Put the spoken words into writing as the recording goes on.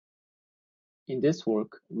In this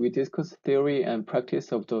work, we discuss theory and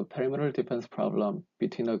practice of the perimeter defense problem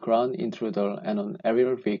between a ground intruder and an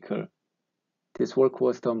aerial vehicle. This work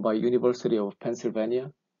was done by University of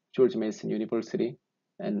Pennsylvania, George Mason University,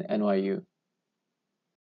 and NYU.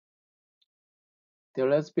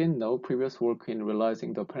 There has been no previous work in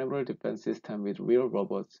realizing the perimeter defense system with real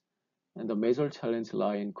robots, and the major challenge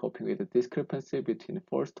lies in coping with the discrepancy between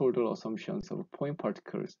first-order assumptions of point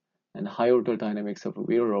particles and high-order dynamics of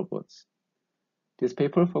real robots. This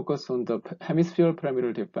paper focused on the hemisphere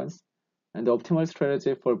perimeter defense, and the optimal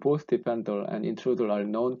strategy for both defender and intruder are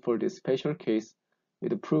known for this special case,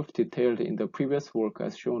 with the proof detailed in the previous work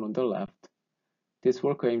as shown on the left. This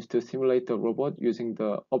work aims to simulate the robot using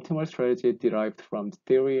the optimal strategy derived from the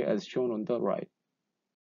theory as shown on the right.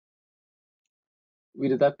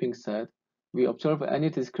 With that being said, we observe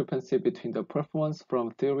any discrepancy between the performance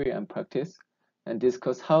from theory and practice, and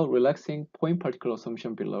discuss how relaxing point particle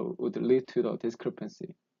assumption below would lead to the discrepancy.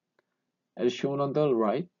 As shown on the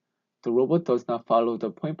right, the robot does not follow the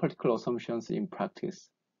point particle assumptions in practice.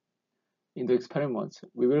 In the experiments,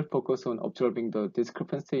 we will focus on observing the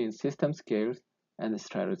discrepancy in system scales and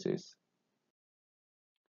strategies.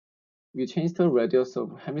 We change the radius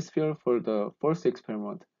of hemisphere for the first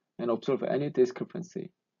experiment and observe any discrepancy.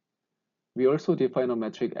 We also define a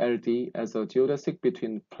metric LD as a geodesic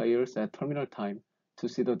between players at terminal time to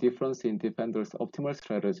see the difference in defender's optimal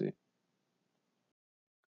strategy.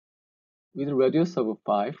 With a radius of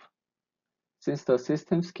 5, since the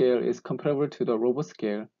system scale is comparable to the robot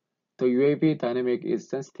scale, the UAV dynamic is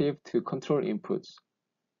sensitive to control inputs.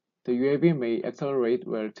 The UAV may accelerate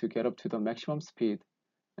well to get up to the maximum speed,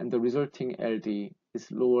 and the resulting LD is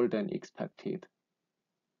lower than expected.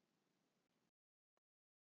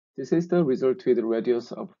 This is the result with a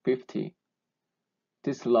radius of 50.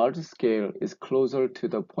 This large scale is closer to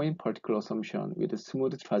the point particle assumption with a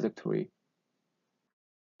smooth trajectory,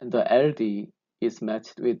 and the LD is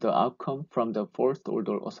matched with the outcome from the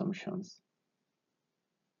first-order assumptions.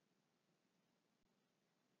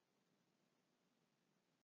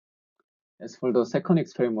 As for the second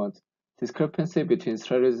experiment, discrepancy between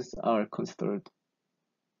strategies are considered.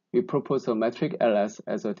 We propose a metric LS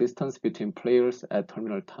as a distance between players at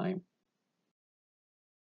terminal time.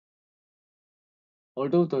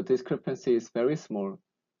 Although the discrepancy is very small,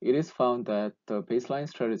 it is found that the baseline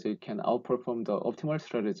strategy can outperform the optimal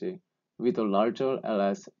strategy with a larger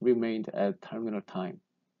LS remained at terminal time.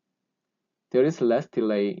 There is less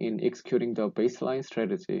delay in executing the baseline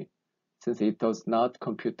strategy since it does not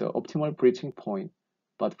compute the optimal breaching point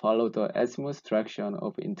but follow the azimuth direction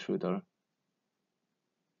of intruder.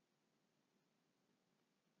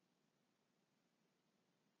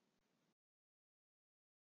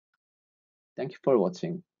 Thank you for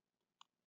watching.